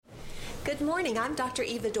Good morning. I'm Dr.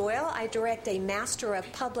 Eva Doyle. I direct a Master of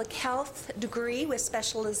Public Health degree with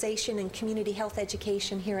specialization in community health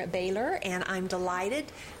education here at Baylor, and I'm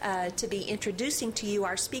delighted to be introducing to you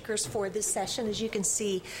our speakers for this session, as you can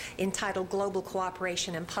see, entitled Global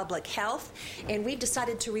Cooperation in Public Health. And we've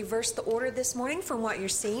decided to reverse the order this morning from what you're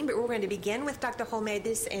seeing, but we're going to begin with Dr.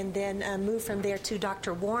 Homedes and then move from there to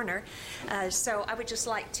Dr. Warner. So I would just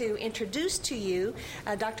like to introduce to you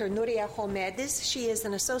Dr. Nuria Homedes. She is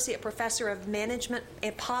an associate professor of Management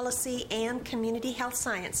and Policy and Community Health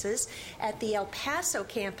Sciences at the El Paso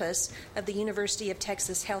campus of the University of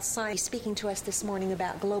Texas Health Science, speaking to us this morning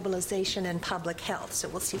about globalization and public health. So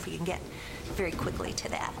we'll see if we can get very quickly to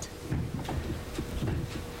that.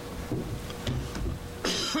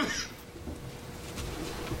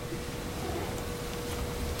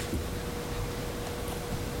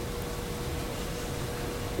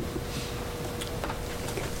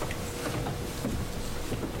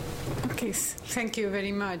 Thank you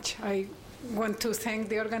very much. I want to thank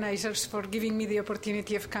the organizers for giving me the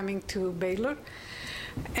opportunity of coming to Baylor.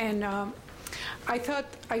 And I thought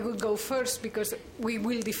I would go first because we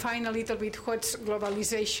will define a little bit what's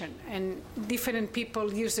globalization. And different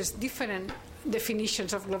people use different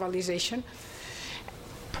definitions of globalization.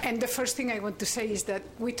 And the first thing I want to say is that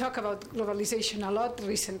we talk about globalization a lot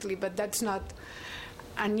recently, but that's not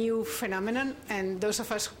a new phenomenon, and those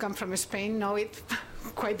of us who come from Spain know it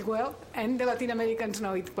quite well, and the Latin Americans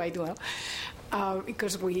know it quite well,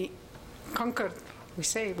 because we conquered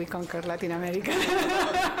Latin America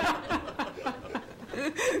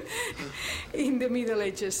in the Middle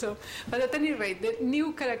Ages. So, but at any rate, the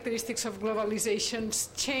new characteristics of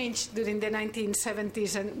globalization changed during the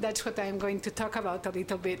 1970s, and that's what I'm going to talk about a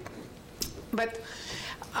little bit. But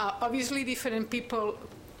obviously different people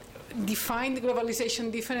define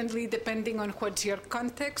globalization differently depending on what's your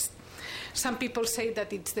context. Some people say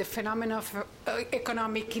that it's the phenomenon of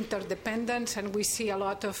economic interdependence, and we see a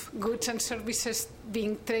lot of goods and services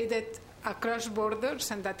being traded across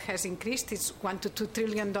borders, and that has increased. It's $1 to $2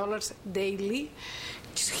 trillion daily.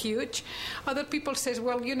 It's huge. Other people say,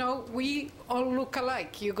 well, you know, we all look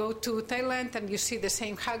alike. You go to Thailand and you see the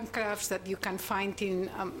same handcrafts that you can find in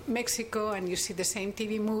Mexico, and you see the same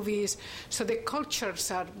TV movies. So the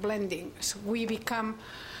cultures are blending. So we become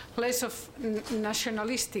less of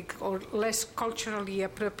nationalistic or less culturally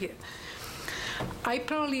appropriate. I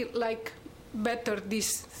probably like better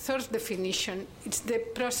this third definition. It's the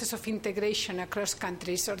process of integration across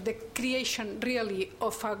countries, or the creation really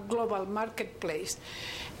of a global marketplace.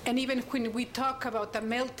 And even when we talk about a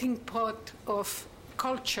melting pot of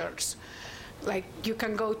cultures, like you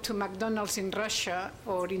can go to McDonald's in Russia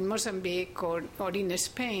or in Mozambique or in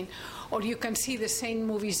Spain, or you can see the same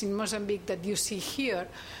movies in Mozambique that you see here.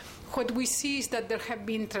 What we see is that there have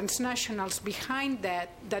been transnationals behind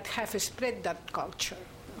that have spread that culture.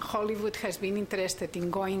 Hollywood has been interested in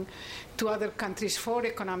going to other countries for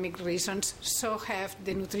economic reasons, so have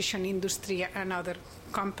the nutrition industry and other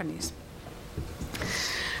companies.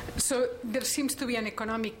 So there seems to be an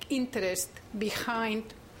economic interest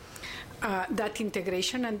behind that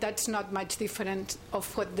integration, and that's not much different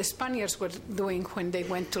of what the Spaniards were doing when they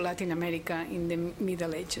went to Latin America in the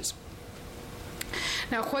Middle Ages.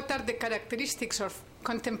 Now, what are the characteristics of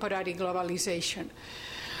contemporary globalization?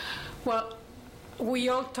 Well, we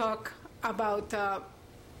all talk about the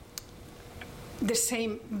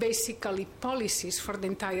same, basically, policies for the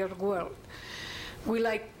entire world. We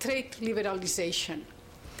like trade liberalization.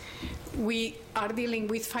 We are dealing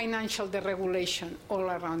with financial deregulation all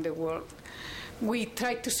around the world. We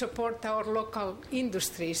try to support our local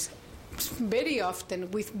industries, very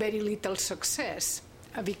often with very little success,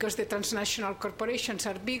 because the transnational corporations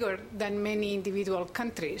are bigger than many individual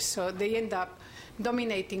countries, so they end up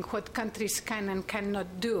dominating what countries can and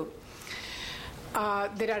cannot do.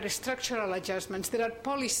 There are structural adjustments. There are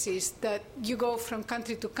policies that you go from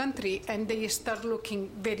country to country and they start looking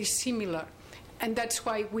very similar. And that's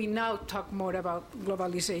why we now talk more about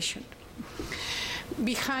globalization.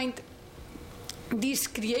 Behind this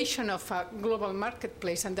creation of a global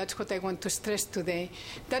marketplace, and that's what I want to stress today,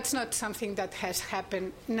 that's not something that has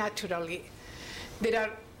happened naturally.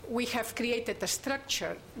 We have created a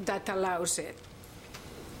structure that allows it.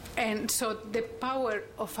 And so the power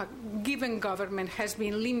of a given government has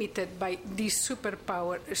been limited by these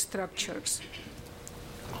superpower structures.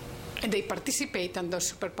 And they participate in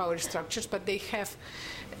those superpower structures, but they have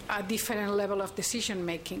a different level of decision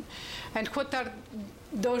making. And what are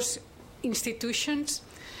those institutions?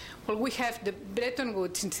 Well, we have the Bretton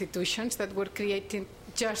Woods institutions that were created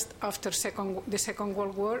just after the Second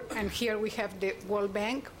World War, and here we have the World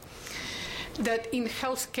Bank, that in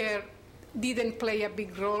healthcare didn't play a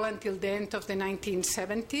big role until the end of the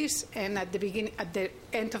 1970s. And at the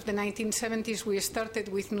end of the 1970s, we started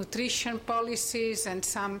with nutrition policies and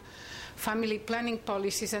some family planning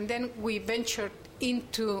policies, and then we ventured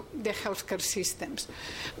into the healthcare systems.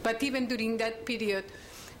 But even during that period,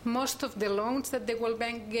 most of the loans that the World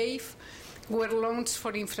Bank gave were loans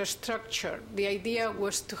for infrastructure. The idea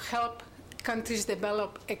was to help countries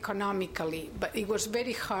develop economically, but it was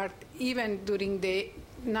very hard, even during the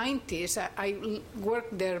 90s. I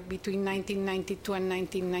worked there between 1992 and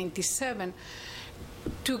 1997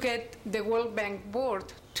 to get the World Bank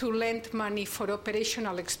board to lend money for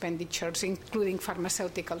operational expenditures, including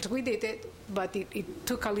pharmaceuticals. We did it, but it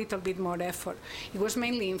took a little bit more effort. It was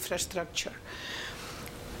mainly infrastructure.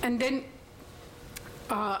 And then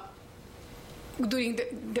during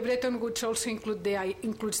the Bretton Woods also includes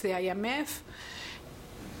the IMF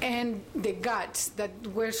and the GATS that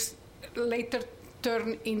was later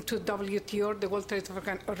turned into WTO, the World Trade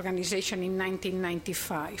Organization, in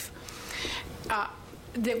 1995.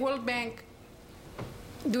 The World Bank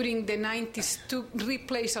during the 90s to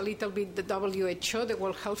replace a little bit the WHO, the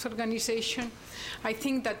World Health Organization. I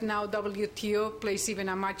think that now WTO plays even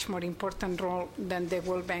a much more important role than the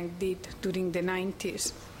World Bank did during the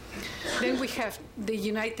 90s. Then we have the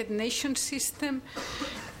United Nations system,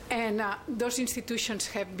 and those institutions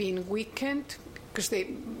have been weakened because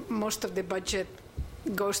most of the budget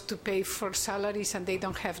goes to pay for salaries, and they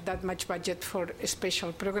don't have that much budget for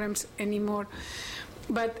special programs anymore.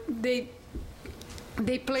 But they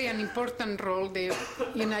play an important role. The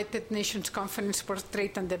United Nations Conference for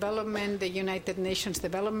Trade and Development, the United Nations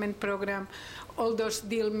Development Program, all those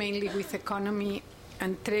deal mainly with economy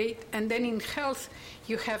and trade. And then in health,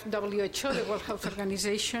 you have WHO, the World Health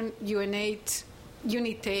Organization, UNAIDS,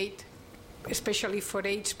 UNITAID, especially for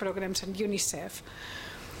AIDS programs, and UNICEF.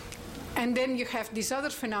 And then you have this other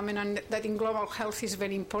phenomenon that in global health is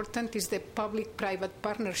very important, is the public-private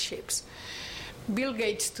partnerships. Bill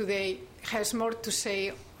Gates today has more to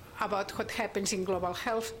say about what happens in global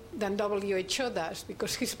health than WHO does,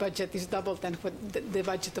 because his budget is double than what the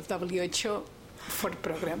budget of WHO for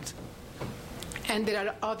programs. And there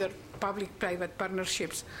are other public-private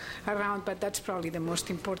partnerships around, but that's probably the most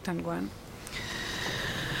important one.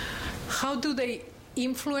 How do they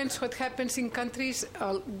influence what happens in countries?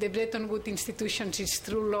 The Bretton Woods institutions is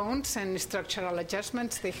through loans and structural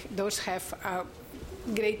adjustments. Those have a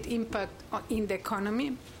great impact in the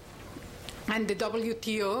economy. And the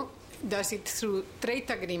WTO does it through trade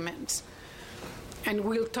agreements. And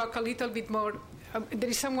we'll talk a little bit more. There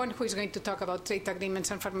is someone who is going to talk about trade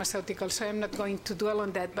agreements and pharmaceuticals, so I'm not going to dwell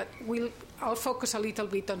on that, but I'll focus a little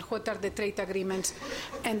bit on what are the trade agreements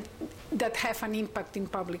and that have an impact in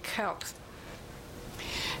public health.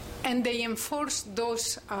 And they enforce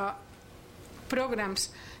those programs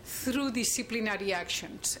through disciplinary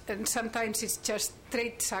actions. And sometimes it's just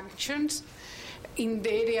trade sanctions. In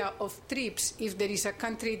the area of TRIPS, if there is a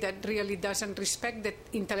country that really doesn't respect the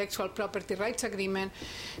intellectual property rights agreement,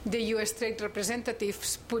 the U.S. Trade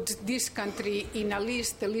Representatives put this country in a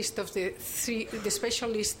list, the list of the special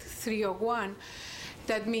list 301.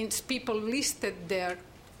 That means people listed there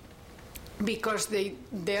because they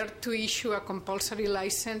dare to issue a compulsory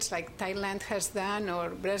license, like Thailand has done or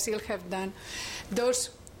Brazil have done. Those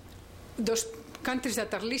countries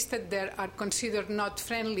that are listed there are considered not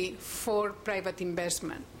friendly for private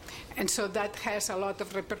investment. And so that has a lot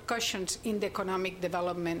of repercussions in the economic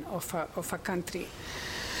development of a country.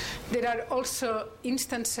 There are also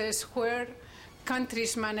instances where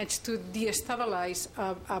countries manage to destabilize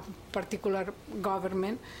a particular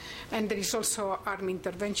government, and there is also armed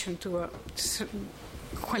intervention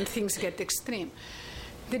when things get extreme.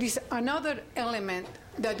 There is another element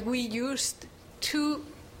that we used to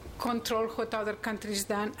control what other countries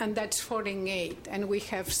done, and that's foreign aid. And we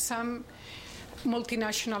have some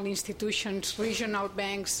multinational institutions, regional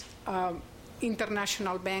banks,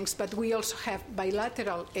 international banks, but we also have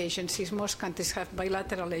bilateral agencies. Most countries have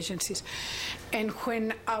bilateral agencies. And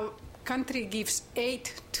when a country gives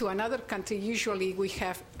aid to another country, usually we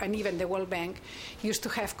have, and even the World Bank used to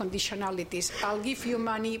have conditionalities. I'll give you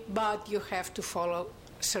money, but you have to follow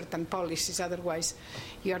certain policies, otherwise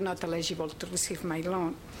you are not eligible to receive my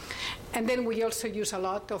loan. And then we also use a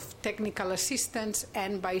lot of technical assistance,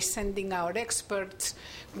 and by sending our experts,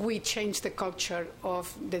 we change the culture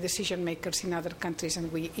of the decision makers in other countries,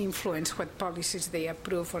 and we influence what policies they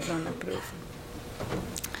approve or don't approve.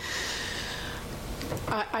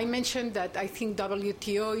 I mentioned that I think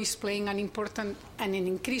WTO is playing an important and an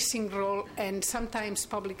increasing role, and sometimes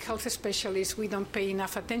public health specialists, we don't pay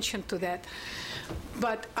enough attention to that.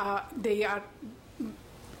 But they are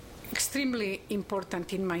extremely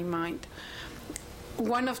important in my mind.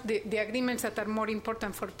 One of the agreements that are more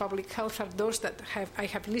important for public health are those that I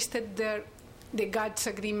have listed there. The GATS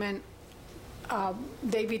agreement,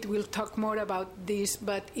 David will talk more about this,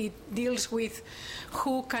 but it deals with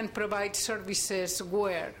who can provide services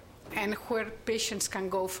where and where patients can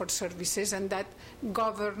go for services, and that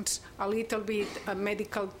governs a little bit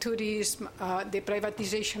medical tourism, the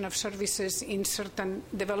privatization of services in certain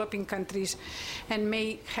developing countries, and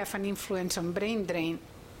may have an influence on brain drain.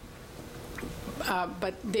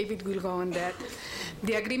 But David will go on that.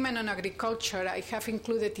 The agreement on agriculture, I have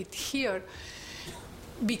included it here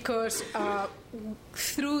because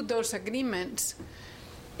through those agreements,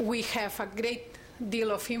 we have a great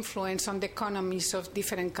deal of influence on the economies of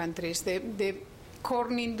different countries. The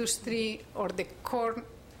corn industry or the corn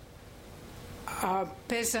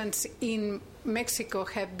peasants in Mexico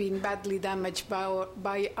have been badly damaged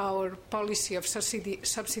by our policy of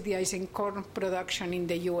subsidizing corn production in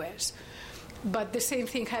the U.S. But the same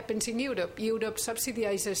thing happens in Europe. Europe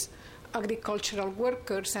subsidizes agricultural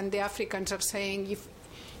workers, and the Africans are saying,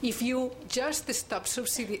 if you just stop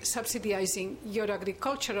subsidizing your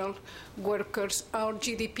agricultural workers, our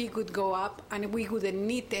GDP would go up and we wouldn't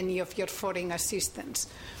need any of your foreign assistance.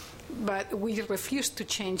 But we refuse to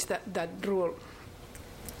change that rule.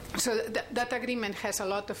 So that agreement has a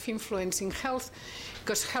lot of influence in health,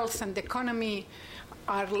 because health and economy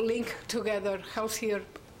are linked together. Healthier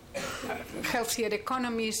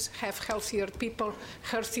economies have healthier people.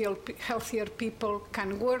 Healthier people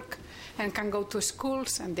can work and can go to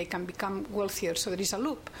schools, and they can become wealthier. So there is a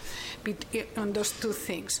loop on those two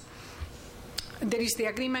things. There is the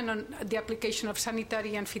agreement on the application of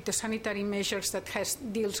sanitary and phytosanitary measures that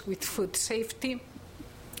deals with food safety.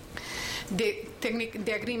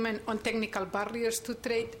 The agreement on technical barriers to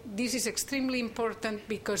trade. This is extremely important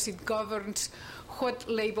because it governs what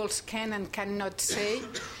labels can and cannot say.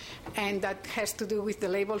 And that has to do with the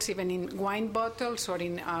labels even in wine bottles or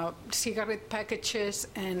in cigarette packages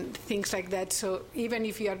and things like that. So even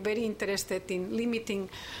if you are very interested in limiting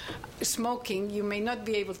smoking, you may not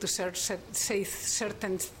be able to say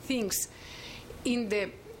certain things in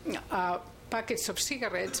the packets of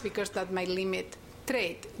cigarettes because that might limit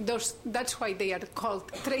trade. That's why they are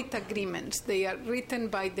called trade agreements. They are written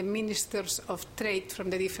by the ministers of trade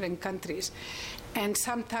from the different countries. And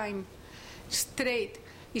sometimes trade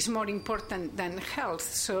is more important than health.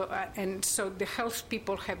 So the health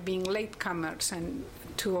people have been latecomers and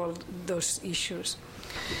to all those issues.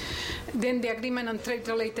 Then the agreement on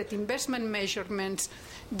trade-related investment measurements,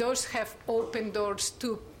 those have opened doors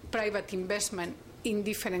to private investment in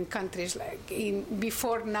different countries. Like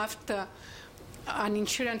before NAFTA, an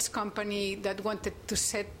insurance company that wanted to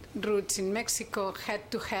set roots in Mexico had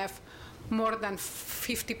to have more than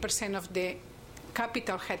 50% of the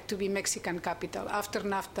capital had to be Mexican capital. After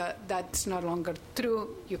NAFTA, that's no longer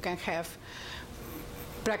true. You can have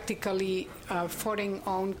practically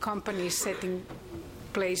foreign-owned companies setting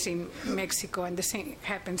place in Mexico, and the same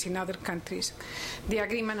happens in other countries. The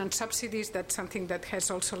agreement on subsidies, that's something that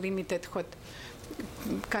has also limited what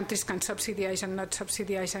countries can subsidize and not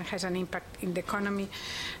subsidize, and has an impact in the economy.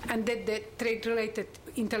 And then the trade-related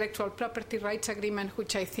intellectual property rights agreement,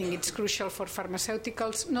 which I think is crucial for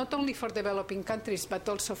pharmaceuticals, not only for developing countries, but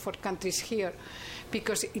also for countries here,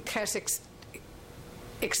 because it has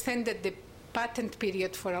extended the patent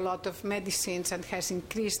period for a lot of medicines and has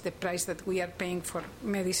increased the price that we are paying for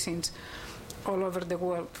medicines all over the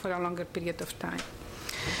world for a longer period of time.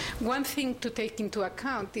 One thing to take into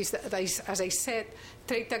account is that, as I said,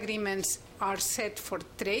 trade agreements are set for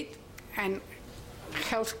trade, and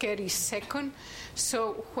healthcare is second.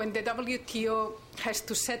 So when the WTO has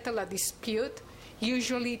to settle a dispute,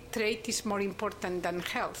 usually trade is more important than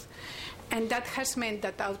health. And that has meant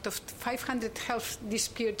that out of 500 health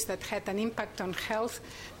disputes that had an impact on health,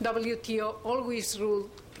 WTO always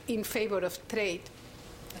ruled in favor of trade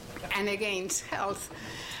and against health,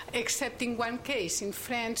 except in one case, in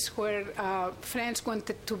France, where France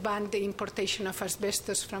wanted to ban the importation of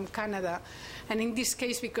asbestos from Canada. And in this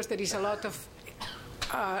case, because there is a lot of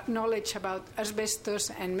knowledge about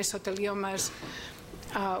asbestos and mesotheliomas,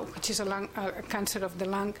 which is a cancer of the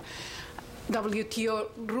lung, WTO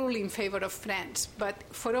ruled in favor of France. But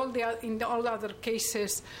for in all other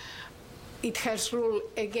cases, it has ruled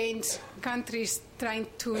against countries trying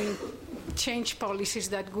to change policies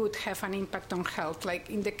that would have an impact on health. Like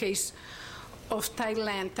in the case of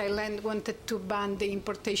Thailand, Thailand wanted to ban the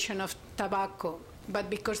importation of tobacco, but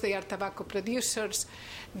because they are tobacco producers,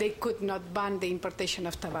 they could not ban the importation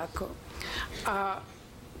of tobacco.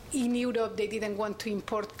 in Europe, they didn't want to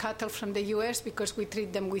import cattle from the US because we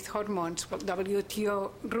treat them with hormones. Well,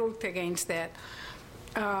 WTO ruled against that.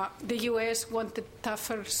 The US wanted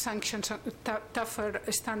tougher sanctions, tougher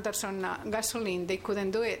standards on gasoline. They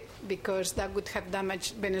couldn't do it because that would have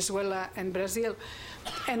damaged Venezuela and Brazil.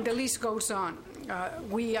 And the list goes on.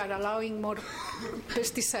 We are allowing more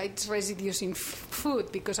pesticides residues in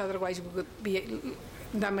food because otherwise we would be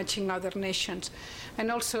damaging other nations.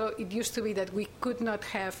 And also, it used to be that we could not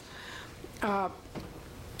have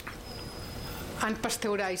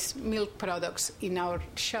unpasteurized milk products in our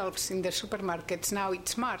shelves in the supermarkets. Now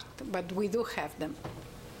it's marked, but we do have them.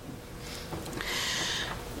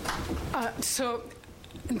 So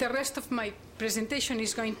the rest of my presentation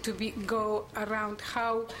is going to go around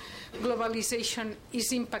how globalization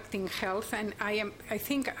is impacting health, and I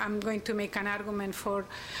think I'm going to make an argument for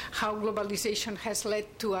how globalization has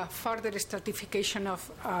led to a further stratification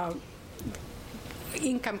of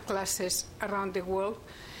income classes around the world,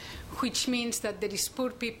 which means that there is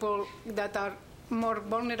poor people that are more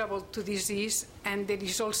vulnerable to disease, and there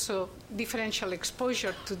is also differential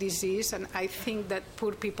exposure to disease, and I think that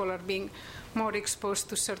poor people are being more exposed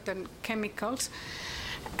to certain chemicals,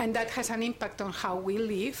 and that has an impact on how we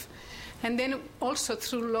live. And then also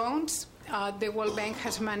through loans, the World Bank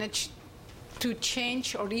has managed to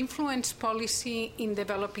change or influence policy in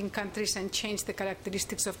developing countries and change the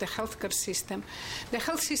characteristics of the healthcare system. The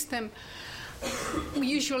health system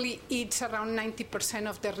usually eats around 90%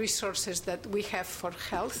 of the resources that we have for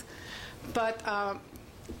health, but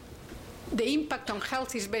the impact on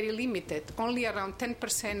health is very limited. Only around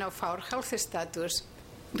 10% of our health status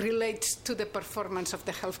relates to the performance of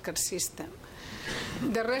the healthcare system.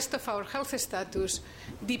 The rest of our health status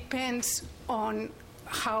depends on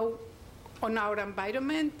our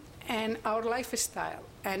environment and our lifestyle.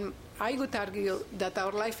 And I would argue that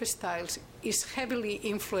our lifestyles is heavily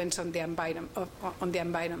influenced on the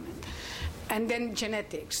environment. And then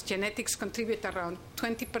genetics. Genetics contribute around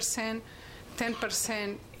 20%.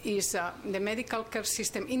 10% is the medical care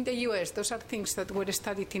system in the U.S. Those are things that were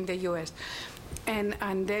studied in the U.S. And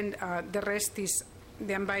then the rest is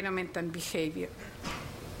the environment and behavior.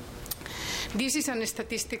 This is a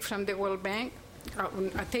statistic from the World Bank,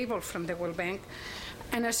 a table from the World Bank.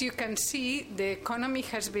 And as you can see, the economy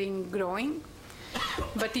has been growing.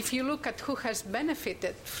 But if you look at who has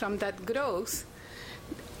benefited from that growth,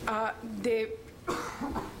 the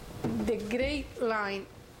gray line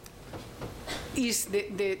is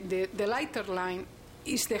the lighter line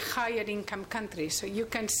is the higher income countries. So you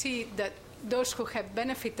can see that those who have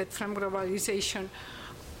benefited from globalization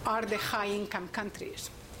are the high income countries,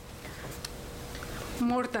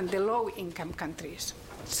 more than the low income countries.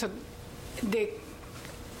 So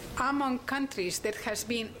among countries there has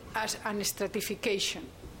been a stratification.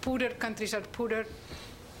 Poorer countries are poorer,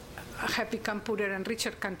 have become poorer, and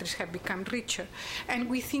richer countries have become richer. And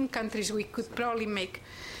within countries we could probably make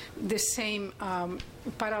the same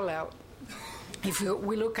parallel if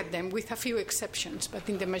we look at them, with a few exceptions, but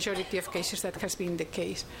in the majority of cases that has been the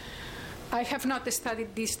case. I have not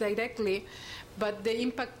studied this directly, but the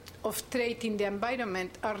impact of trade in the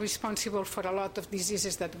environment are responsible for a lot of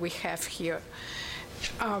diseases that we have here.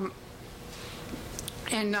 And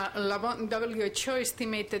WHO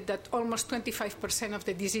estimated that almost 25% of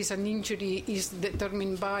the disease and injury is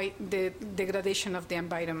determined by the degradation of the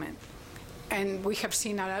environment. And we have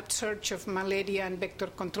seen an upsurge of malaria and vector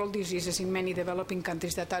control diseases in many developing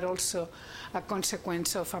countries that are also a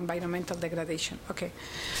consequence of environmental degradation. Okay.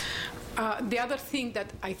 The other thing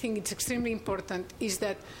that I think is extremely important is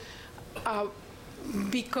that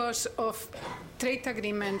because of trade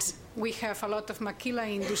agreements, we have a lot of maquila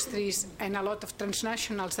industries and a lot of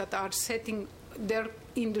transnationals that are setting their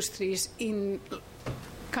industries in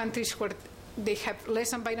countries where they have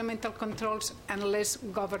less environmental controls and less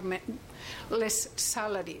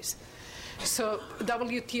salaries. So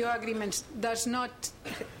WTO agreements does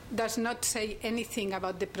not say anything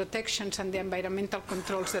about the protections and the environmental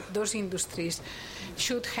controls that those industries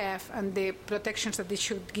should have and the protections that they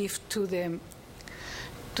should give to the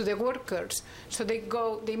workers. So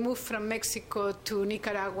they move from Mexico to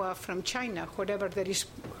Nicaragua from China, wherever there is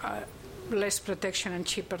less protection and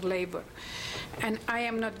cheaper labor. And I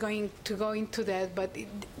am not going to go into that, but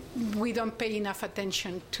we don't pay enough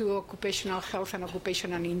attention to occupational health and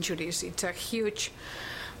occupational injuries. It's a huge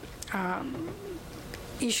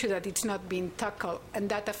issue that it's not being tackled, and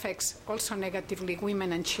that affects also negatively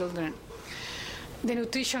women and children. The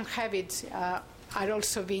nutrition habits are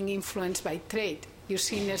also being influenced by trade. You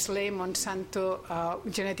see Nestlé, Monsanto,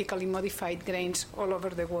 genetically modified grains all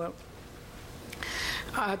over the world.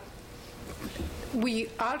 we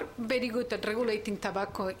are very good at regulating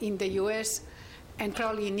tobacco in the US and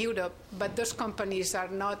probably in Europe, but those companies are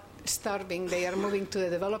not starving. They are moving to the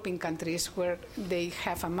developing countries where they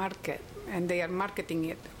have a market, and they are marketing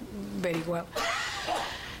it very well.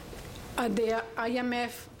 The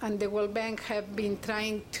IMF and the World Bank have been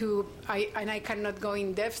trying to, and I cannot go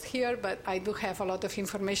in depth here, but I do have a lot of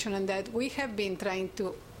information on that. We have been trying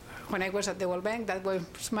to, when I was at the World Bank, that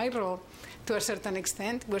was my role to a certain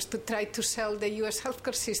extent, was to try to sell the US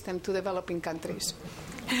healthcare system to developing countries.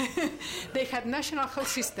 They had national health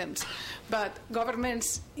systems, but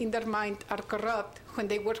governments in their mind are corrupt when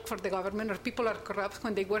they work for the government, or people are corrupt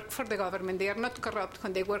when they work for the government. They are not corrupt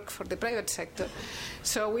when they work for the private sector.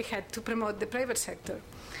 So we had to promote the private sector.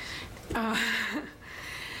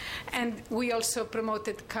 And we also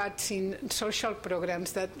promoted cuts in social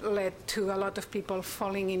programs that led to a lot of people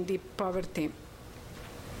falling in deep poverty.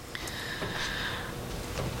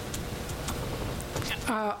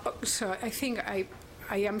 So I think I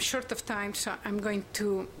am short of time, so I'm going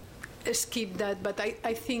to skip that. But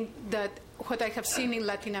I think that what I have seen in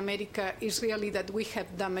Latin America is really that we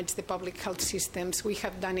have damaged the public health systems. We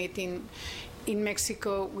have done it in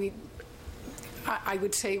Mexico. I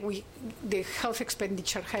would say the health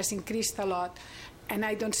expenditure has increased a lot, and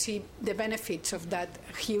I don't see the benefits of that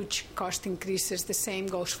huge cost increases. The same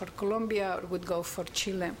goes for Colombia or would go for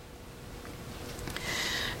Chile.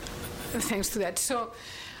 Thanks to that. So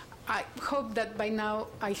I hope that by now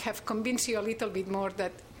I have convinced you a little bit more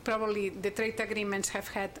that probably the trade agreements have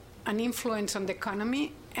had an influence on the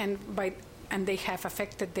economy, and they have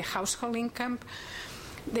affected the household income.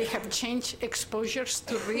 They have changed exposures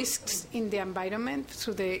to risks in the environment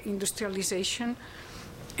through the industrialization,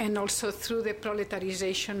 and also through the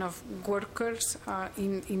proletarization of workers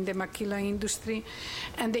in the maquila industry.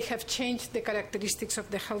 And they have changed the characteristics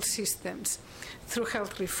of the health systems through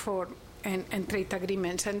health reform and trade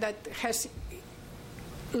agreements. And that has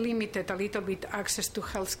limited a little bit access to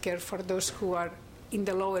health care for those who are in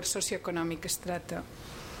the lower socioeconomic strata.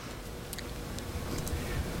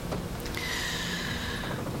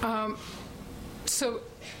 So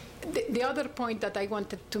the other point that I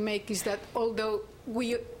wanted to make is that although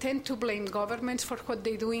we tend to blame governments for what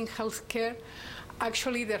they do in healthcare,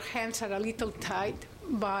 actually their hands are a little tied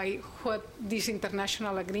by what these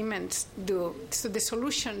international agreements do. So the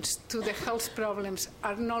solutions to the health problems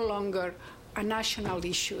are no longer a national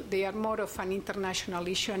issue. They are more of an international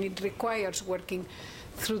issue, and it requires working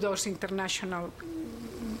through those international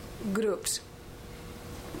groups.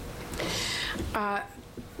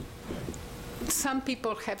 Some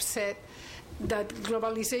people have said that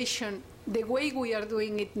globalization, the way we are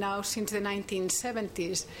doing it now since the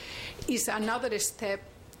 1970s, is another step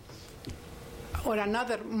or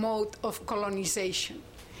another mode of colonization.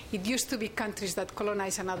 It used to be countries that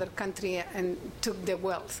colonized another country and took the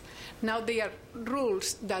wealth. Now they are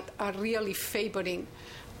rules that are really favoring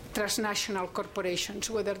transnational corporations,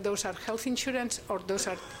 whether those are health insurance or those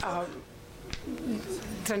are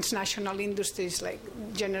transnational industries like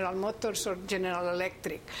General Motors or General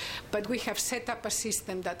Electric. But we have set up a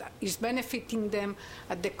system that is benefiting them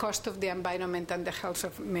at the cost of the environment and the health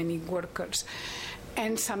of many workers.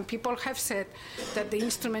 And some people have said that the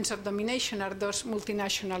instruments of domination are those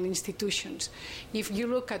multinational institutions. If you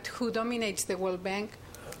look at who dominates the World Bank,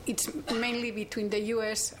 it's mainly between the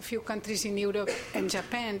US, a few countries in Europe, and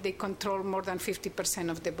Japan. They control more than 50%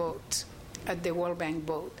 of the votes at the World Bank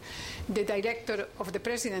vote. The director of the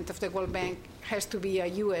president of the World Bank has to be a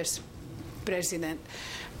US president.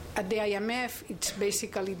 At the IMF, it's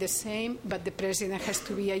basically the same, but the president has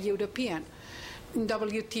to be a European. In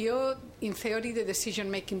WTO, in theory, the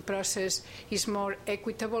decision-making process is more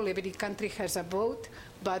equitable. Every country has a vote,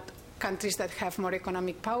 but countries that have more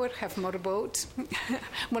economic power have more votes.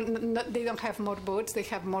 Well, they don't have more votes, they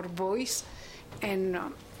have more voice. And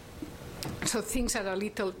so things are a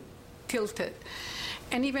little tilted.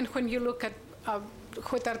 And even when you look at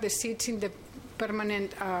what are the seats in the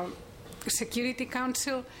Permanent Security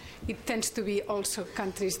Council, it tends to be also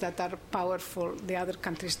countries that are powerful. The other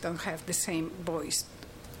countries don't have the same voice.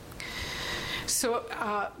 So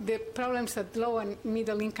the problems that low and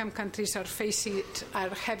middle income countries are facing are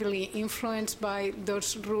heavily influenced by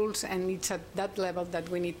those rules, and it's at that level that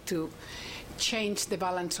we need to change the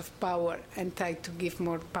balance of power and try to give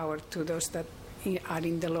more power to those that are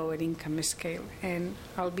in the lower income scale. And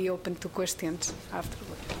I'll be open to questions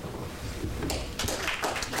afterward.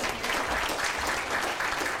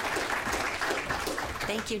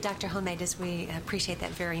 Thank you, Dr. Homedes. We appreciate that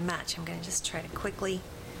very much. I'm going to just try to quickly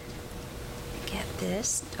get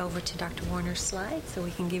this over to Dr. Warner's slide so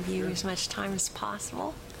we can give you as much time as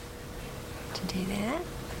possible to do that.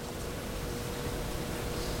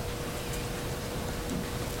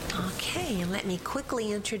 Okay, and let me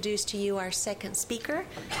quickly introduce to you our second speaker.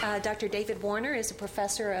 Dr. David Warner is a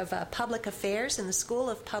professor of public affairs in the School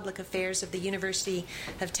of Public Affairs of the University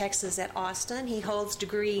of Texas at Austin. He holds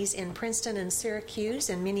degrees in Princeton and Syracuse,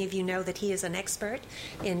 and many of you know that he is an expert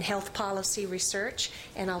in health policy research,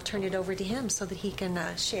 and I'll turn it over to him so that he can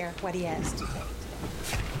share what he has to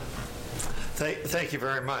say. Thank you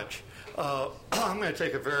very much. I'm going to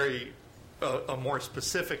take a more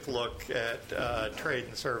specific look at trade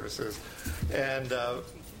and services. And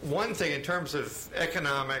one thing in terms of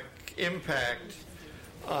economic impact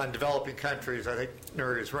on developing countries, I think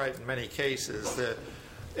Nuria is right in many cases. The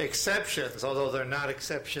exceptions, although they're not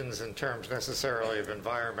exceptions in terms necessarily of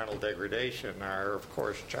environmental degradation, are, of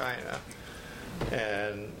course, China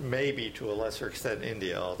and maybe to a lesser extent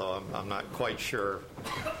India, although I'm not quite sure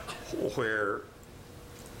where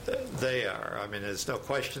they are. I mean, there's no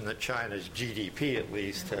question that China's GDP, at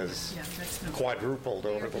least, has quadrupled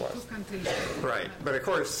over the last. Right, but of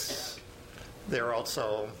course, they're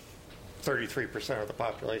also 33% of the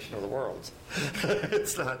population of the world.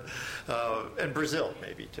 It's not, and Brazil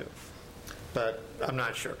maybe too, but I'm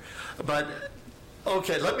not sure. But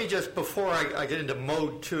okay, let me just before I get into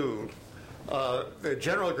mode 2. The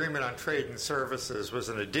General Agreement on Trade and Services was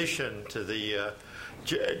an addition to the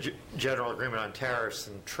General Agreement on Tariffs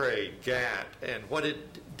and Trade, GATT, and what it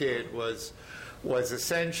did was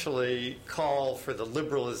essentially call for the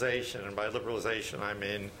liberalization, and by liberalization I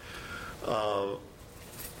mean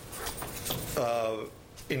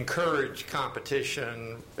encourage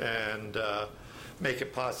competition and make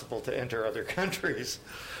it possible to enter other countries.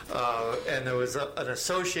 And there was an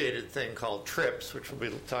associated thing called TRIPS, which will be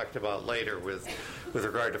talked about later with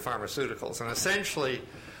regard to pharmaceuticals. And essentially,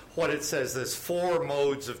 what it says, there's 4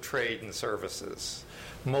 modes of trade and services.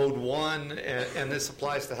 Mode 1, and this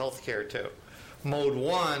applies to healthcare too. Mode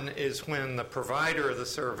 1 is when the provider of the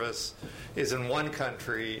service is in one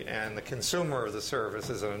country and the consumer of the service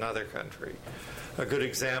is in another country. A good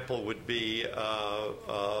example would be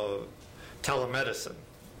telemedicine,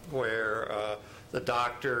 where the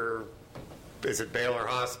doctor is at Baylor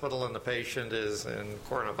Hospital and the patient is in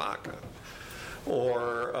Cuernavaca.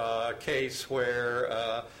 Or a case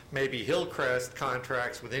where maybe Hillcrest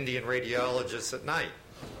contracts with Indian radiologists at night,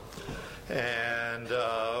 and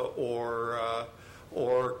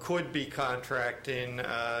or could be contracting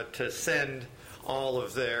to send all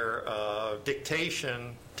of their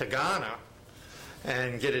dictation to Ghana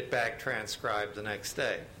and get it back transcribed the next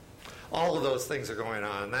day. All of those things are going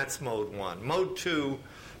on, and that's mode 1. Mode 2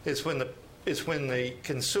 is when the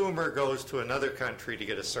consumer goes to another country to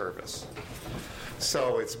get a service.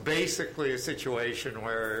 So it's basically a situation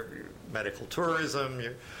where medical tourism,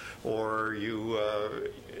 and we're going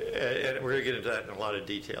to get into that in a lot of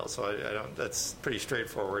detail, so I don't. That's pretty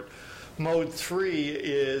straightforward. Mode 3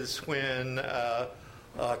 is when a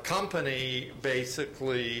company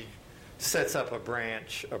basically sets up a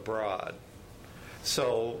branch abroad.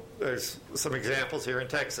 So there's some examples here in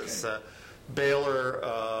Texas. Baylor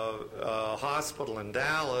Hospital in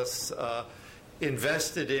Dallas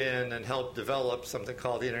invested in and helped develop something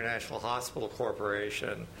called the International Hospital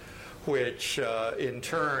Corporation, which in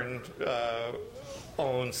turn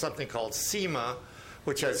owns something called CIMA,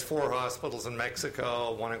 which has 4 hospitals in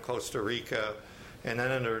Mexico, 1 in Costa Rica, and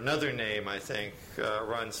then under another name, I think,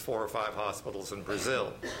 runs 4 or 5 hospitals in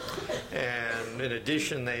Brazil. And in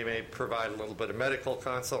addition, they may provide a little bit of medical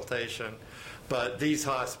consultation, but these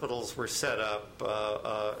hospitals were set up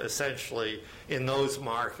essentially in those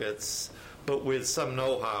markets, but with some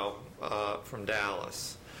know-how from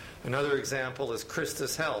Dallas. Another example is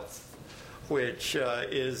Christus Health, which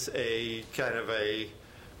is a kind of a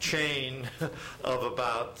chain of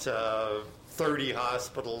about 30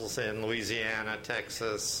 hospitals in Louisiana,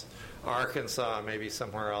 Texas, Arkansas, maybe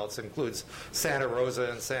somewhere else. Includes Santa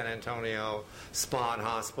Rosa and San Antonio, Spahn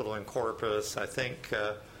Hospital in Corpus, I think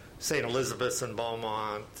St. Elizabeth's in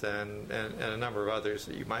Beaumont, and a number of others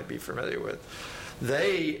that you might be familiar with.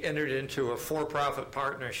 They entered into a for-profit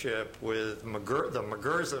partnership with the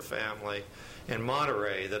Mugurza family in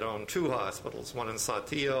Monterey that owned 2 hospitals, one in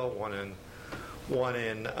Saltillo, one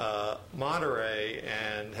in Monterey,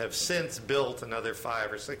 and have since built another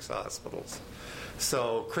 5 or 6 hospitals.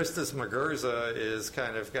 So Christus Mugurza is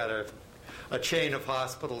kind of got a chain of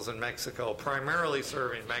hospitals in Mexico, primarily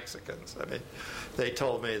serving Mexicans. I mean, they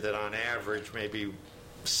told me that on average maybe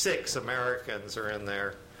 6 Americans are in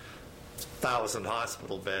their 1,000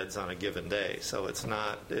 hospital beds on a given day. So it's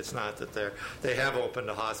not that they have opened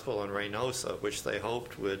a hospital in Reynosa, which they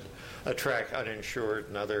hoped would attract uninsured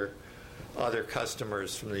and other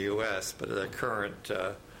customers from the U.S., but the current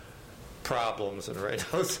problems in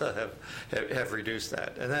Reynosa have reduced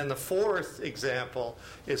that. And then the fourth example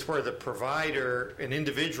is where the provider, an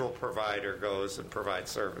individual provider, goes and provides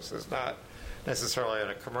services, not necessarily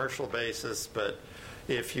on a commercial basis, but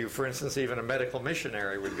if you, for instance, even a medical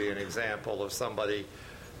missionary would be an example of somebody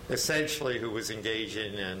essentially who was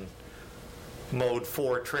engaging in mode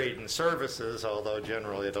 4 trade and services, although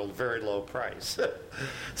generally at a very low price.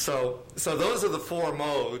 So those are the four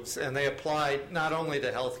modes, and they apply not only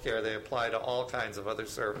to healthcare, they apply to all kinds of other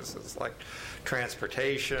services like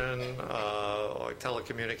transportation, or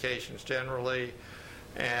telecommunications generally,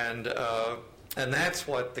 and that's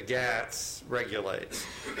what the GATS regulates.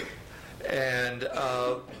 And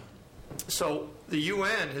so the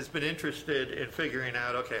UN has been interested in figuring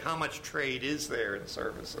out, okay, how much trade is there in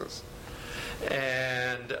services?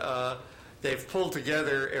 And they've pulled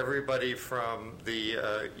together everybody from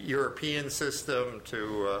the European system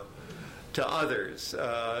to others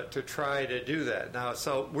to try to do that. Now,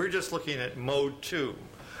 so we're just looking at mode 2,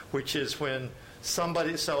 which is when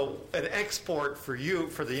somebody, so an export for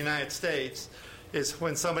the United States is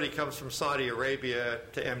when somebody comes from Saudi Arabia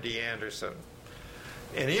to MD Anderson.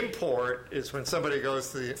 An import is when somebody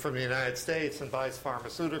goes from the United States and buys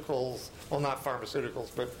pharmaceuticals, well, not pharmaceuticals,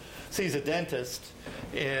 but sees a dentist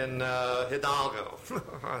in Hidalgo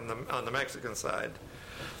on the Mexican side.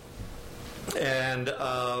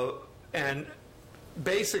 And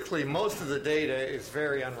basically, most of the data is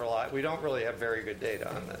very unreliable. We don't really have very good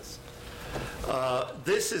data on this.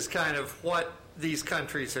 This is kind of what these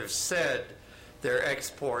countries have said their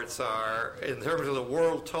exports are. In terms of the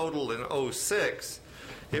world total in 2006,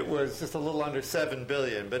 it was just a little under $7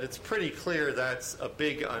 billion, but it's pretty clear that's a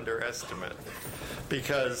big underestimate,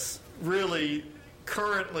 because really,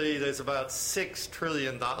 currently, there's about $6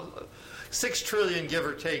 trillion, give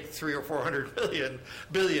or take, 300 or 400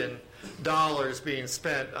 billion dollars being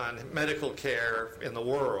spent on medical care in the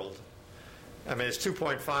world. I mean, it's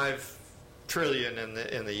 2.5 trillion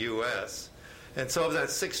in the U.S., and so of that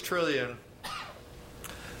 6 trillion,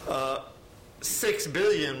 6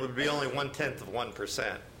 billion would be only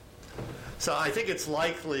 1/10%. So I think it's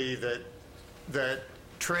likely that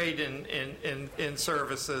trade in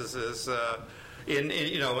services is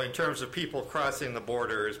in terms of people crossing the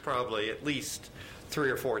border is probably at least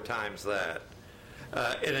 3 or 4 times that.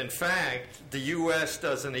 And in fact, the U.S.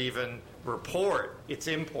 doesn't even report its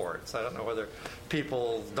imports. I don't know whether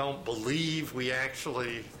people don't believe we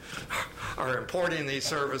actually are importing these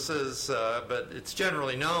services, but it's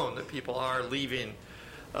generally known that people are leaving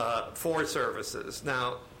for services.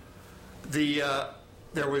 Now,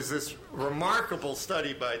 there was this remarkable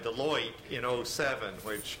study by Deloitte in 2007,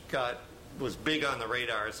 which was big on the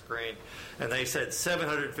radar screen, and they said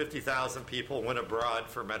 750,000 people went abroad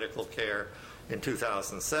for medical care in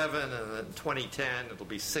 2007, and in 2010 it'll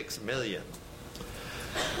be 6 million.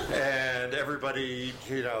 And everybody,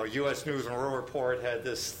 U.S. News and World Report had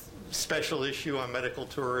this special issue on medical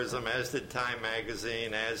tourism, as did Time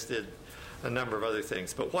Magazine, as did a number of other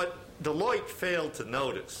things. But what Deloitte failed to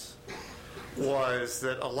notice was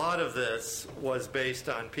that a lot of this was based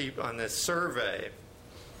on this survey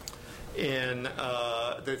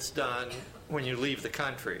that's done when you leave the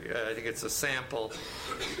country. I think it's a sample,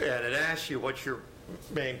 and it asks you what your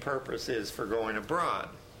main purpose is for going abroad.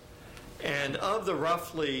 And of the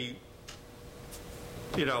roughly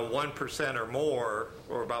 1% or more,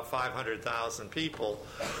 or about 500,000 people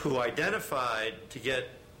who identified to get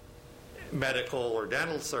medical or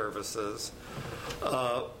dental services,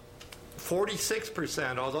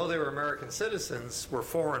 46%, although they were American citizens, were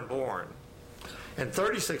foreign born. And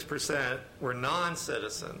 36% were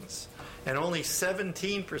non-citizens. And only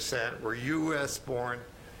 17% were U.S.-born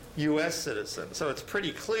U.S. citizens. So it's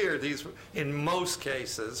pretty clear these, in most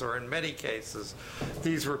cases, or in many cases,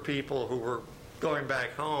 these were people who were going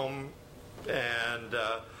back home and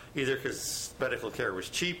either because medical care was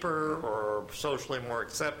cheaper or socially more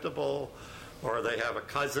acceptable, or they have a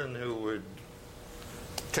cousin who would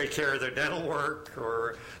take care of their dental work,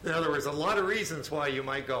 or in other words, a lot of reasons why you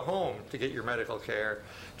might go home to get your medical care.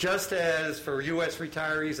 Just as for U.S.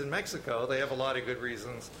 retirees in Mexico, they have a lot of good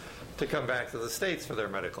reasons to come back to the States for their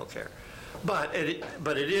medical care. But it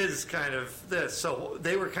is kind of this. So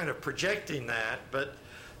they were kind of projecting that, but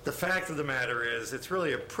the fact of the matter is it's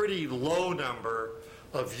really a pretty low number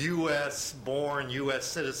of U.S.-born U.S.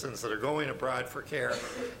 citizens that are going abroad for care.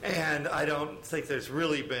 And I don't think there's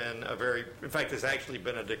really been in fact, there's actually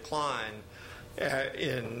been a decline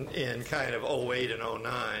in kind of 2008 and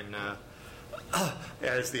 2009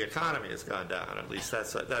 as the economy has gone down. At least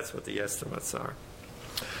that's what the estimates are.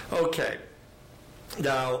 Okay.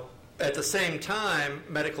 Now, at the same time,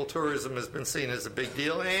 medical tourism has been seen as a big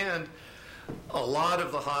deal, and a lot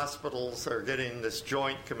of the hospitals are getting this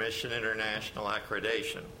Joint Commission International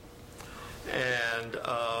accreditation.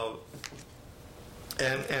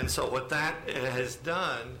 And so what that has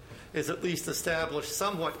done is at least establish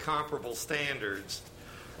somewhat comparable standards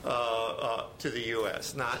to the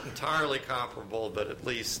U.S. Not entirely comparable, but at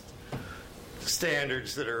least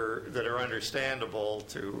standards that are understandable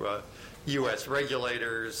to U.S.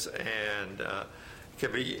 regulators and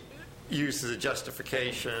can be used as a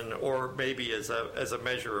justification or maybe as a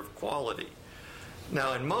measure of quality.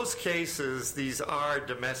 Now, in most cases, these are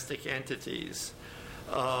domestic entities.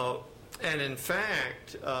 And in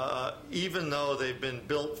fact, even though they've been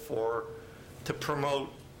built to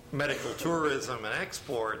promote medical tourism and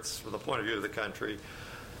exports from the point of view of the country,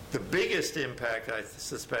 the biggest impact, I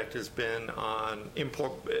suspect, has been on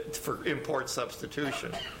import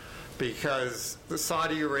substitution, because the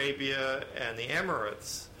Saudi Arabia and the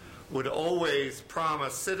Emirates would always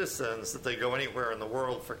promise citizens that they go anywhere in the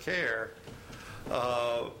world for care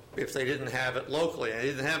if they didn't have it locally. And they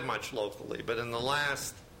didn't have much locally, but in the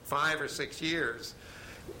last 5 or 6 years,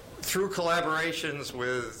 through collaborations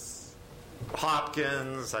with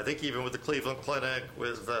Hopkins, I think even with the Cleveland Clinic,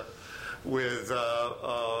 with a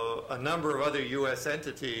number of other U.S.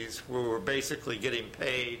 entities who were basically getting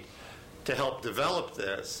paid to help develop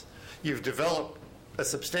this, you've developed a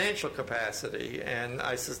substantial capacity, and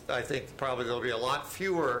I think probably there'll be a lot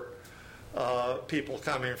fewer people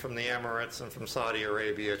coming from the Emirates and from Saudi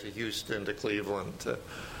Arabia to Houston, to Cleveland,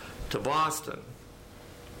 to Boston.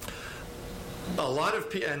 A lot of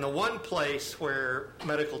people, and the one place where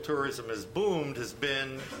medical tourism has boomed has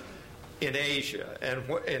been in Asia, and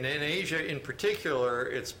in Asia in particular,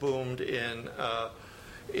 it's boomed in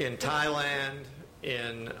Thailand,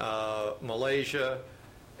 in Malaysia,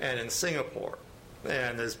 and in Singapore.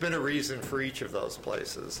 And there's been a reason for each of those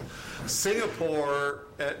places. Singapore,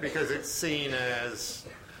 because it's seen as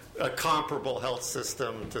a comparable health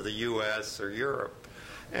system to the U.S. or Europe.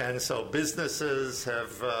 And so businesses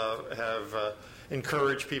have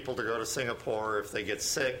encouraged people to go to Singapore if they get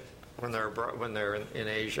sick when they're in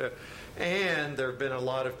Asia. And there have been a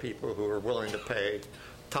lot of people who are willing to pay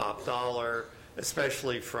top dollar,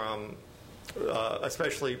 especially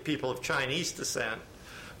people of Chinese descent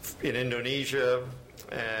in Indonesia,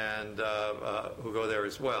 and who go there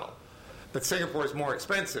as well. But Singapore is more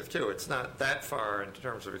expensive too. It's not that far in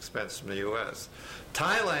terms of expense from the U.S.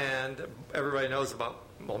 Thailand, everybody knows about.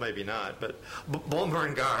 Well, maybe not, but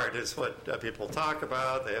Bumrungrad is what people talk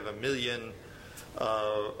about. They have 1 million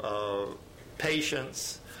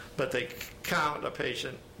patients, but they count a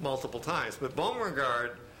patient multiple times. But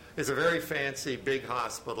Bumrungrad is a very fancy, big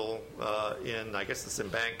hospital I guess it's in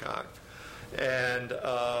Bangkok. And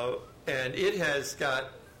it has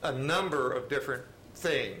got a number of different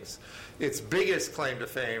things. Its biggest claim to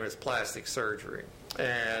fame is plastic surgery.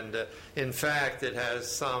 And in fact, it has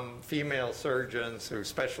some female surgeons who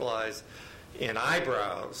specialize in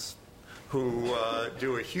eyebrows who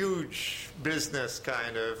do a huge business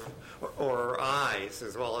kind of, or eyes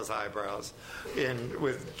as well as eyebrows,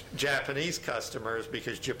 with Japanese customers,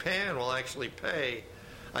 because Japan will actually pay,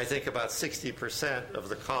 I think, about 60% of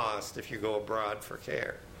the cost if you go abroad for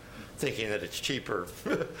care, thinking that it's cheaper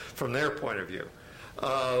from their point of view.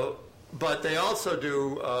 But they also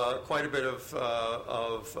do quite a bit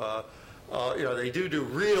they do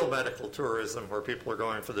real medical tourism where people are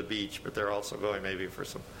going for the beach, but they're also going maybe for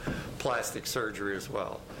some plastic surgery as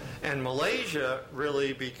well. And Malaysia,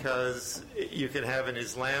 really, because you can have an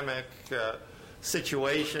Islamic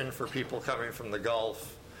situation for people coming from the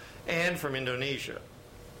Gulf and from Indonesia.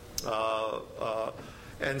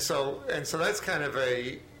 And so that's kind of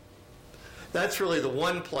that's really the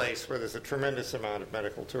one place where there's a tremendous amount of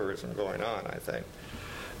medical tourism going on, I think.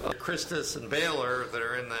 Christus and Baylor that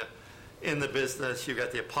are in the business. You've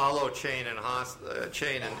got the Apollo chain in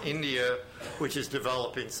India, which is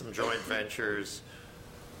developing some joint ventures.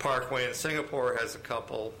 Parkway in Singapore has a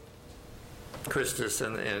couple. Christus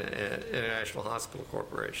and International Hospital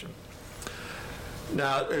Corporation.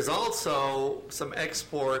 Now, there's also some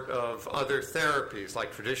export of other therapies,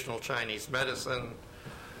 like traditional Chinese medicine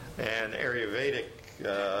and Ayurvedic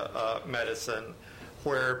medicine,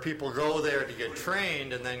 where people go there to get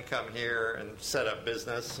trained and then come here and set up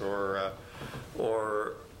business, or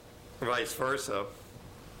vice versa.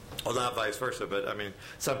 Well, not vice versa, but I mean,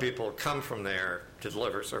 some people come from there to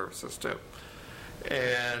deliver services too.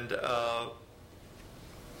 And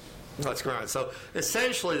what's going on? So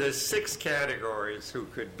essentially, there's 6 categories who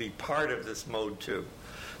could be part of this mode 2.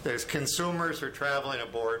 There's consumers who are traveling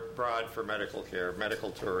abroad for medical care, medical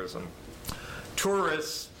tourism.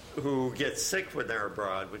 Tourists who get sick when they're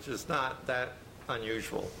abroad, which is not that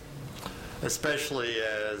unusual. especially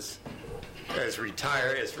as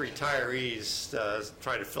retirees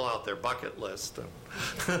try to fill out their bucket list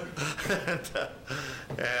and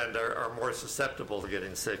are more susceptible to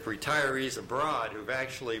getting sick. Retirees abroad who've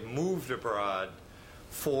actually moved abroad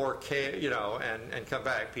for care, and come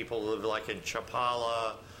back. People live like in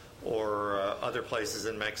Chapala or other places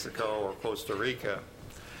in Mexico or Costa Rica.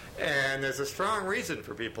 And there's a strong reason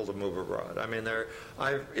for people to move abroad. I mean,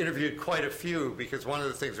 I've interviewed quite a few because one of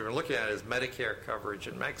the things we've been looking at is Medicare coverage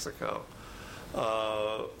in Mexico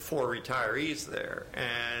for retirees there.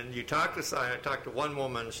 And I talked to one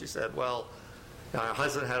woman, she said, well, my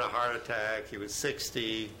husband had a heart attack, he was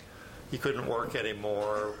 60, he couldn't work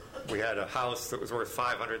anymore. We had a house that was worth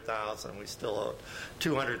 $500,000, we still owe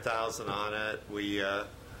 $200,000 on it. We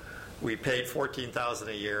paid $14,000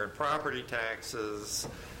 a year in property taxes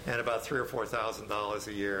and about $3,000 or $4,000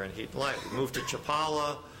 a year in heat and light. We moved to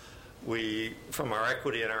Chapala. From our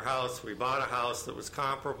equity in our house, we bought a house that was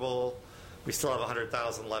comparable. We still have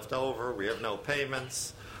 $100,000 left over. We have no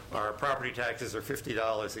payments. Our property taxes are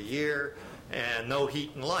 $50 a year, and no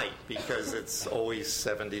heat and light because it's always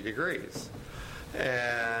 70 degrees.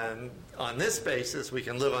 And on this basis, we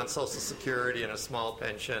can live on Social Security and a small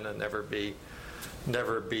pension and never be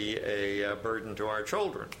a burden to our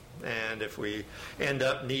children. And if we end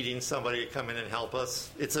up needing somebody to come in and help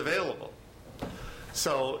us, it's available.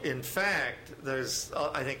 So, in fact, there's,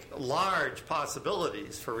 I think, large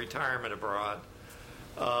possibilities for retirement abroad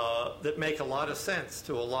that make a lot of sense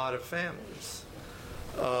to a lot of families.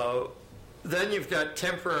 Then you've got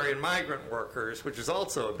temporary and migrant workers, which is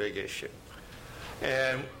also a big issue.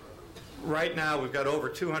 And right now we've got over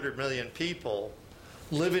 200 million people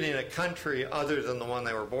living in a country other than the one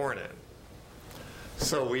they were born in.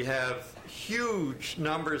 So we have huge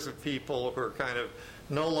numbers of people who are kind of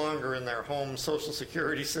no longer in their home social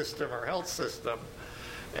security system or health system.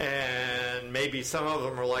 And maybe some of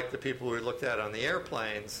them are like the people we looked at on the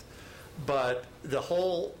airplanes. But the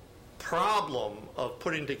whole problem of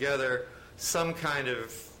putting together some kind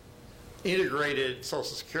of integrated social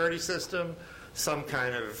security system, some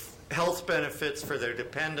kind of health benefits for their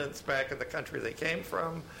dependents back in the country they came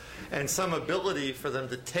from, and some ability for them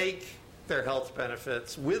to take their health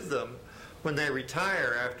benefits with them when they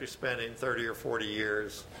retire after spending 30 or 40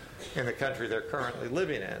 years in the country they're currently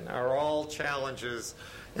living in, are all challenges,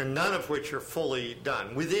 and none of which are fully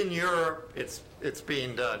done. Within Europe, it's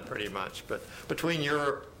being done pretty much, but between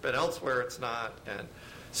Europe and elsewhere, it's not, and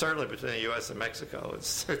certainly between the U.S. and Mexico,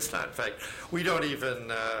 it's not. In fact, we don't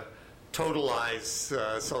even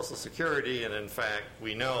totalize Social Security, and in fact,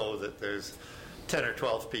 we know that there's 10 or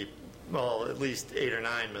 12 people, well, at least 8 or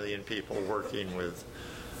 9 million people working with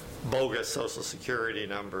bogus Social Security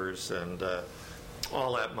numbers, and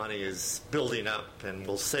all that money is building up and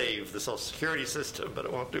will save the Social Security system, but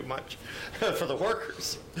it won't do much for the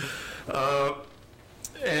workers. But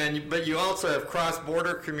you also have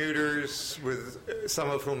cross-border commuters, with some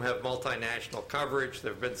of whom have multinational coverage.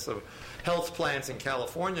 There have been some health plans in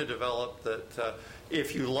California developed that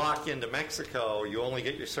if you lock into Mexico, you only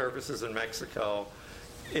get your services in Mexico.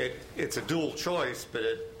 It's a dual choice, but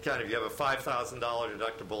you have a $5,000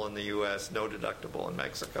 deductible in the U.S., no deductible in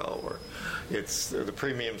Mexico, or the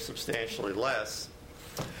premium substantially less.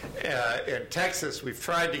 In Texas, we've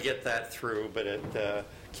tried to get that through, but it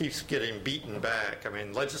keeps getting beaten back. I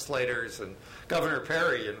mean, legislators and Governor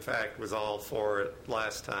Perry, in fact, was all for it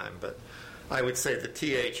last time, but I would say the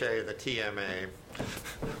THA and the TMA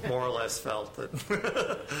more or less felt that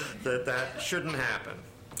that shouldn't happen.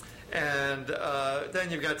 And then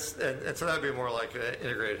you've got, and so that would be more like an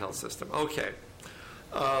integrated health system. Okay.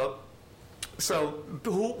 Why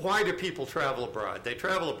do people travel abroad? They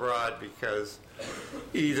travel abroad because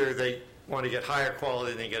either they want to get higher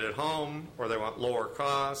quality than they get at home, or they want lower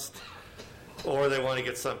cost, or they want to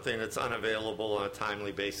get something that's unavailable on a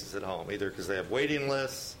timely basis at home, either because they have waiting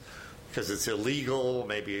lists, because it's illegal,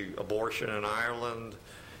 maybe abortion in Ireland.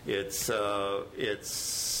 It's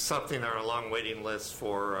something they're on a long waiting list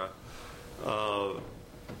for. They're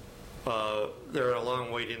on a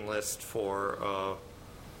long waiting list for.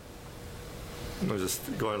 I'm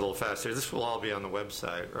just going a little faster. This will all be on the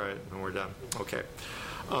website, right? And we're done. Okay.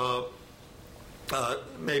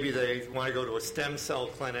 Maybe they want to go to a stem cell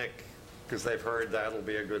clinic because they've heard that'll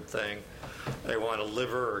be a good thing. They want a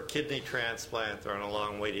liver or kidney transplant. They're on a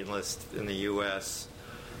long waiting list in the U.S.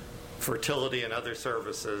 Fertility and other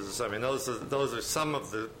services. I mean, those are some of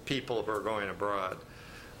the people who are going abroad.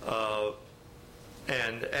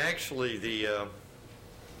 And actually, the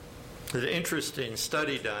interesting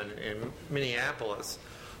study done in Minneapolis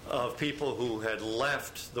of people who had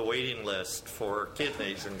left the waiting list for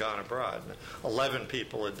kidneys and gone abroad. 11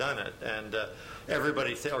 people had done it, and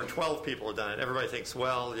or 12 people had done it. Everybody thinks,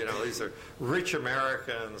 well, these are rich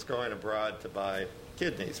Americans going abroad to buy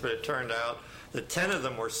kidneys. But it turned out that 10 of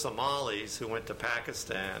them were Somalis who went to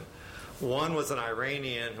Pakistan. One was an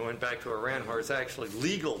Iranian who went back to Iran, where it's actually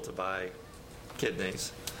legal to buy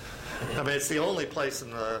kidneys. I mean, it's the only place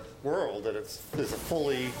in the world that there's a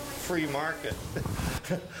fully free market.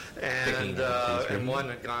 And one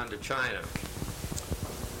had gone to China.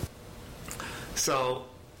 So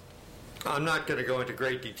I'm not going to go into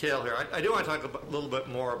great detail here. I do want to talk a little bit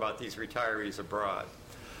more about these retirees abroad.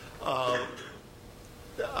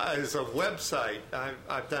 As a website,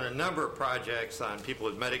 I've done a number of projects on people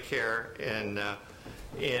with Medicare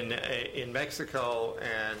in Mexico,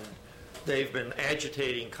 and they've been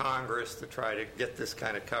agitating Congress to try to get this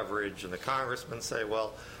kind of coverage, and the congressmen say,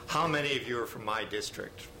 well, how many of you are from my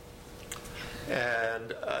district?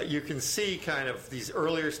 And you can see kind of these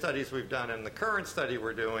earlier studies we've done, and the current study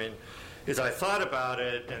we're doing is I thought about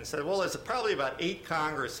it and said, well, there's probably about 8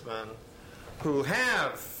 congressmen who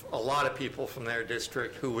have a lot of people from their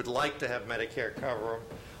district who would like to have Medicare cover them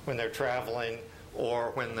when they're traveling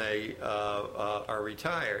or when they are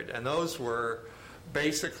retired. And those were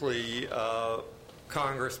basically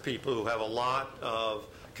Congress people who have a lot of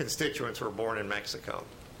constituents who were born in Mexico.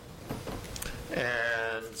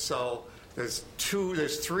 And so there's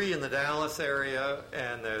 3 in the Dallas area,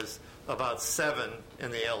 and there's about 7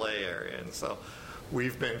 in the LA area. And so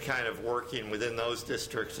we've been kind of working within those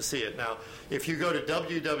districts to see it. Now, if you go to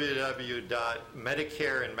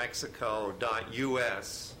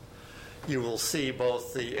www.medicareinmexico.us, you will see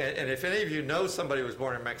both and if any of you know somebody who was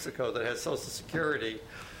born in Mexico that has Social Security,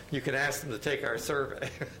 you can ask them to take our survey.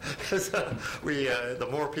 The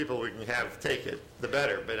more people we can have take it, the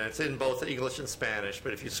better. But it's in both English and Spanish.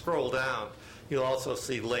 But if you scroll down, you'll also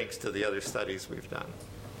see links to the other studies we've done.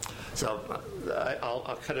 So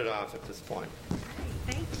I'll cut it off at this point.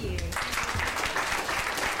 Thank you.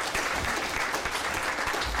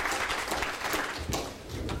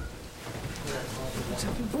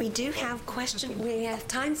 We do have question. We have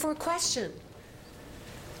time for a question.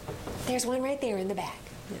 There's one right there in the back.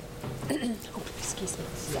 Oh, excuse me.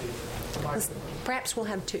 Perhaps we'll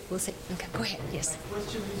have 2. We'll see. Okay, go ahead. Yes. My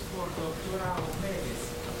question is for Dr. Homedes.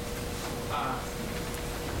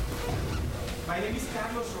 My name is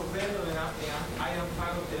Carlos Robledo, and I am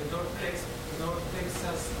part of the North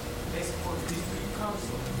Texas Export District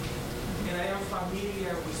Council. And I am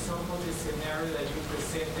familiar with some of the scenarios that you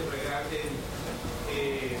presented regarding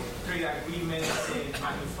trade agreements and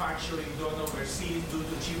manufacturing done overseas due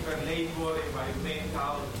to cheaper labor,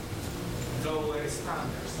 environmental, lower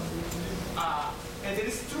standards. And there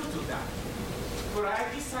is truth to that. But I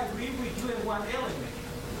disagree with you in one element,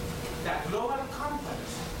 that global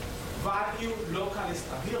companies value local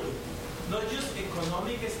stability, not just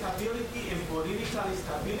economic stability and political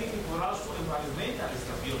stability, but also environmental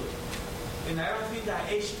stability. And I don't think that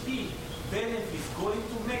HP benefits going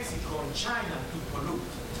to Mexico and China to pollute.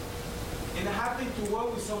 And I happen to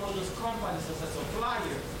work with some of those companies as a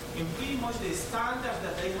supplier, and pretty much the standards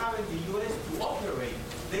that they have in the U.S. to operate,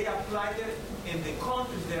 they apply them in the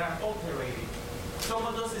countries that are operating. Some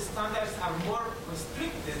of those standards are more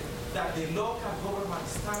restricted than the local government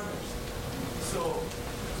standards. So,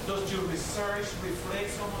 does your research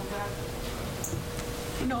reflect some of that?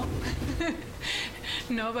 No.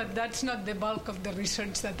 No, but that's not the bulk of the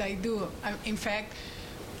research that I do. In fact,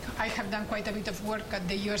 I have done quite a bit of work at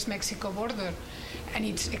the U.S.-Mexico border, and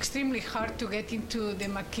it's extremely hard to get into the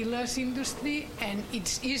maquilas industry, and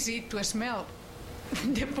it's easy to smell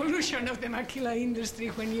the pollution of the maquila industry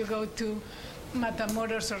when you go to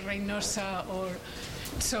Matamoros or Reynosa,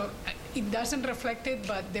 so it doesn't reflect it,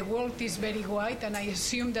 but the world is very wide, and I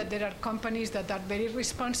assume that there are companies that are very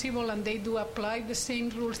responsible and they do apply the same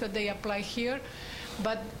rules that they apply here,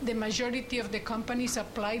 but the majority of the companies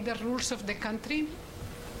apply the rules of the country.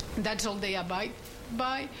 That's all they abide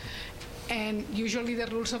by, and usually the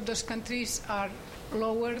rules of those countries are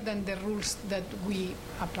lower than the rules that we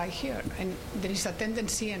apply here. And there is a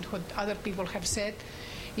tendency, and what other people have said,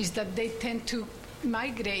 is that they tend to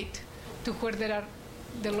migrate to where there are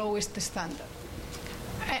the lowest standard.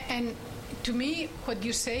 And to me, what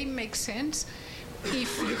you say makes sense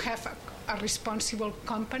if you have a responsible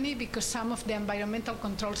company, because some of the environmental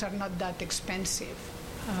controls are not that expensive.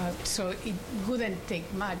 So it wouldn't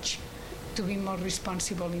take much to be more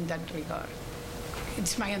responsible in that regard.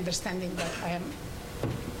 It's my understanding that I'm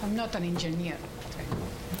not an engineer.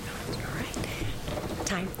 All right.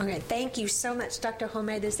 Time. Okay. Thank you so much, Dr.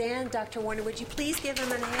 Homedes, and Dr. Warner. Would you please give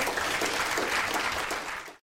them a hand?